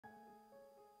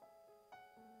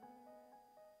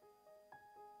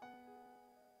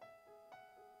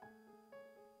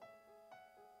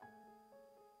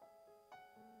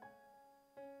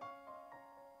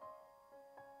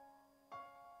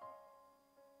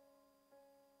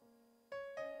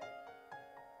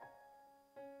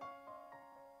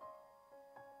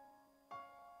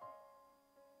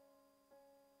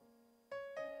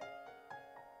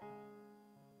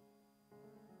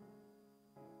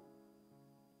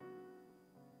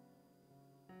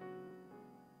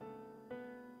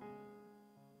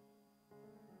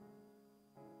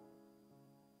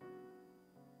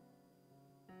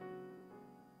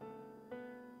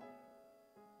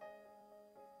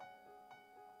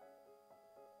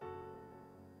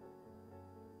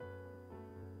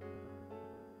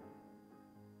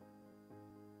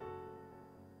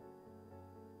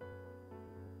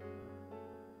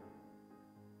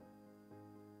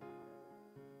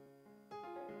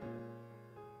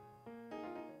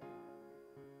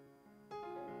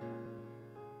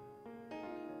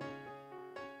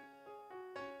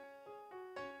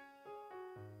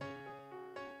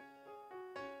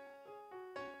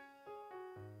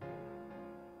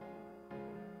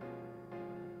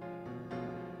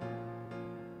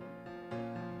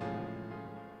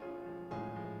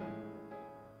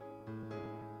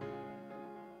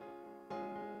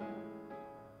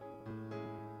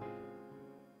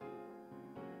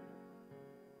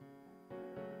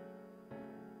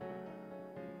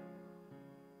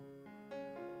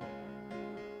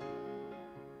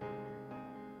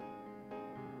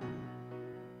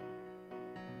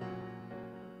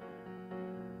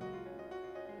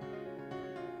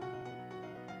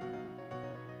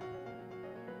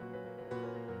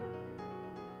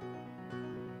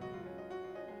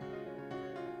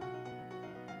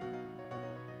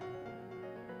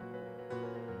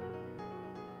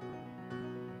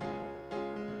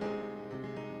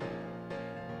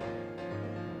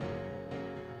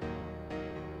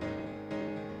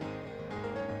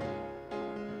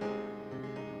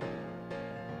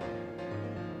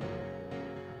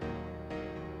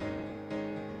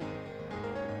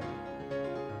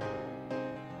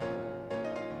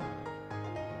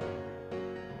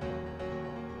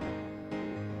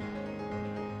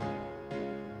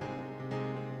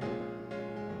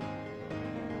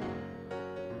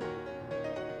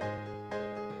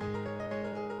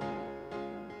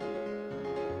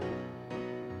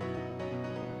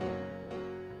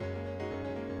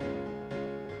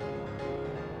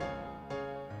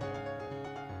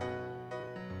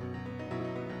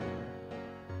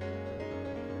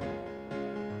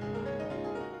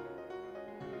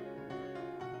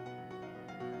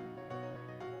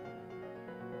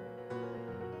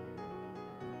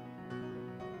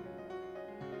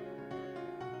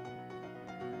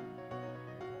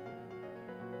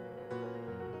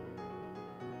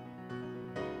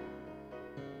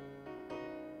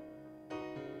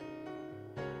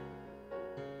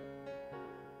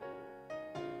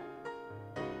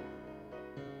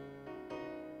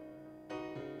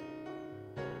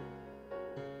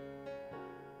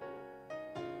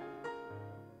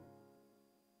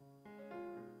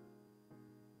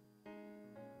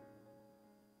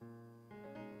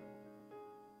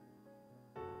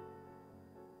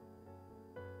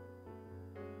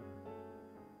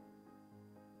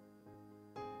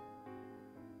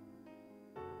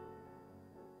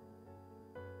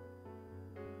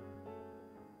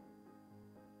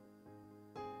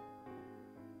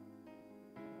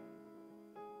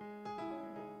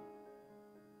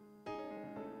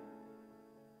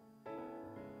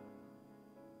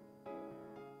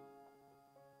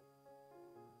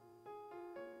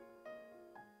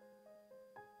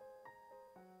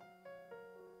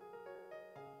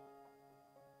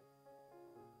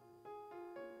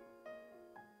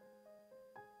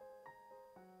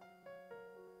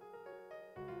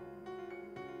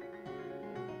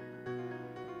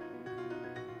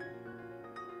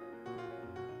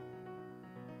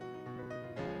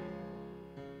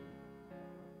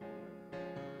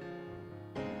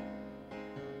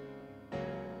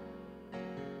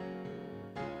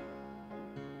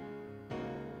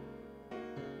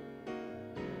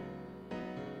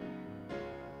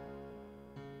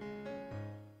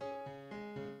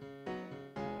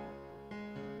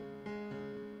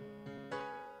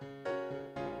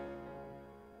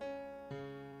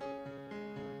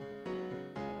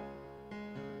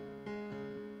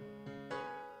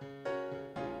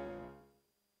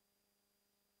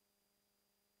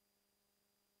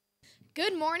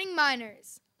Good morning,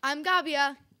 miners. I'm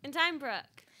Gabia. And I'm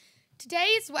Brooke. Today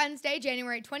is Wednesday,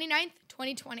 January 29th,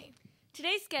 2020.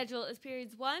 Today's schedule is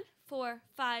periods 1, 4,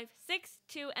 5, 6,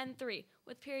 2, and 3,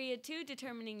 with period 2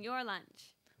 determining your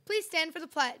lunch. Please stand for the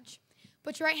pledge.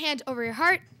 Put your right hand over your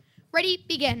heart. Ready,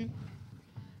 begin.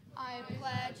 I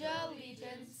pledge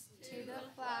allegiance to the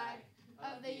flag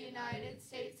of the United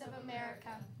States of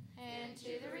America and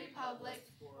to the republic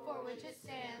for which it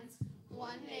stands,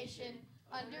 one nation,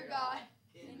 under God,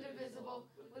 indivisible,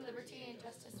 with liberty and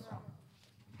justice for all.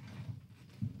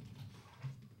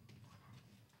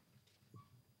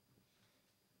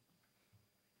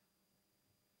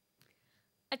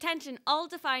 Attention all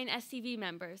Define STV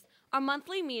members. Our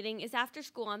monthly meeting is after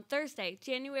school on Thursday,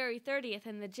 January 30th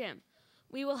in the gym.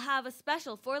 We will have a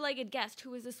special four-legged guest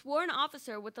who is a sworn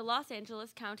officer with the Los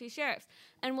Angeles County Sheriffs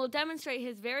and will demonstrate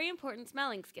his very important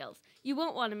smelling skills. You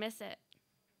won't want to miss it.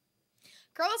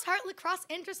 Girls Heart Lacrosse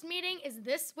Interest Meeting is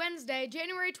this Wednesday,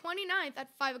 January 29th at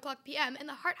 5 o'clock p.m. in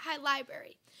the Hart High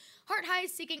Library. Hart High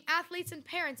is seeking athletes and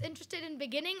parents interested in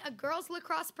beginning a girls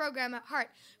lacrosse program at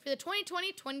Hart for the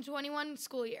 2020-2021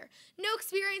 school year. No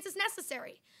experience is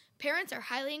necessary. Parents are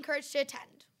highly encouraged to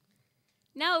attend.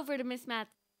 Now over to Miss Matt.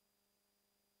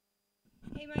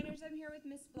 Hey miners, I'm here with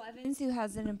Miss Blevins who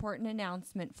has an important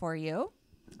announcement for you.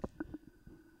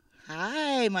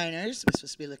 Hi, miners. I'm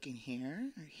supposed to be looking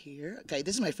here or here. Okay,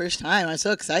 this is my first time. I'm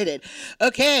so excited.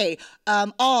 Okay,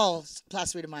 all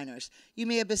Placerita miners, you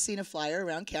may have seen a flyer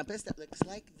around campus that looks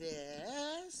like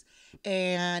this.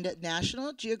 And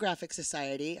National Geographic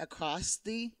Society across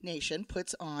the nation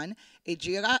puts on a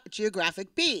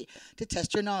Geographic Bee to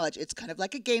test your knowledge. It's kind of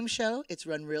like a game show. It's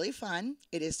run really fun.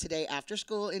 It is today after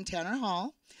school in Tanner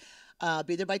Hall.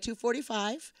 Be there by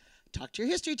 2:45. Talk to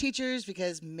your history teachers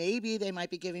because maybe they might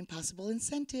be giving possible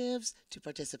incentives to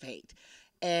participate.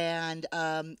 And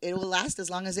it will last as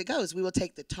long as it goes. We will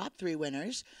take the top 3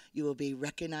 winners. You will be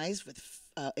recognized with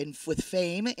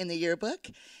fame in the yearbook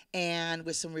and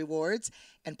with some rewards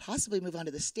and possibly move on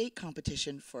to the state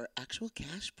competition for actual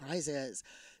cash prizes.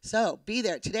 So be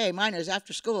there today, miners,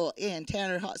 after school in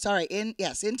Tanner Hall. In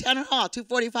Tanner Hall,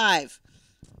 2:45.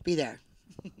 Be there.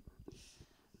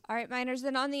 All right, miners,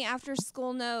 and on the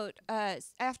after-school note,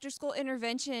 after-school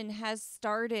intervention has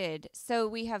started. So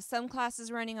we have some classes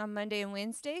running on Monday and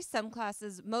Wednesday.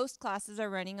 Most classes are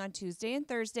running on Tuesday and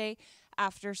Thursday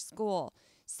after school.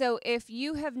 So if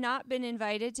you have not been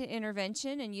invited to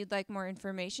intervention and you'd like more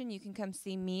information, you can come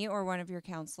see me or one of your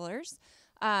counselors.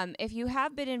 If you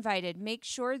have been invited, make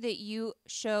sure that you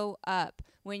show up.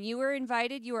 When you are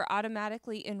invited, you are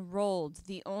automatically enrolled.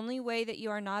 The only way that you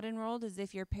are not enrolled is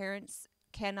if your parents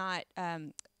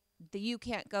you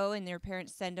can't go and their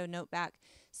parents send a note back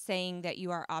saying that you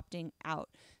are opting out.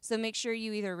 So make sure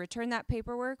you either return that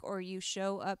paperwork or you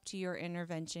show up to your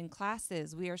intervention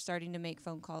classes. We are starting to make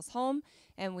phone calls home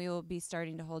and we will be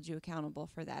starting to hold you accountable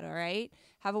for that, all right?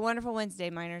 Have a wonderful Wednesday,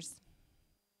 miners.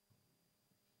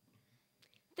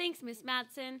 Thanks, Miss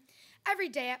Madsen. Every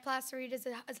day at Placerita is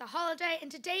a holiday,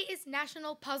 and today is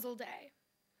National Puzzle Day.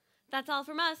 That's all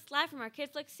from us, live from our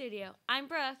KidFlix studio. I'm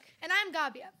Brooke. And I'm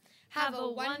Gabia. Have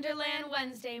a Wonderland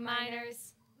Wednesday,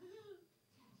 miners.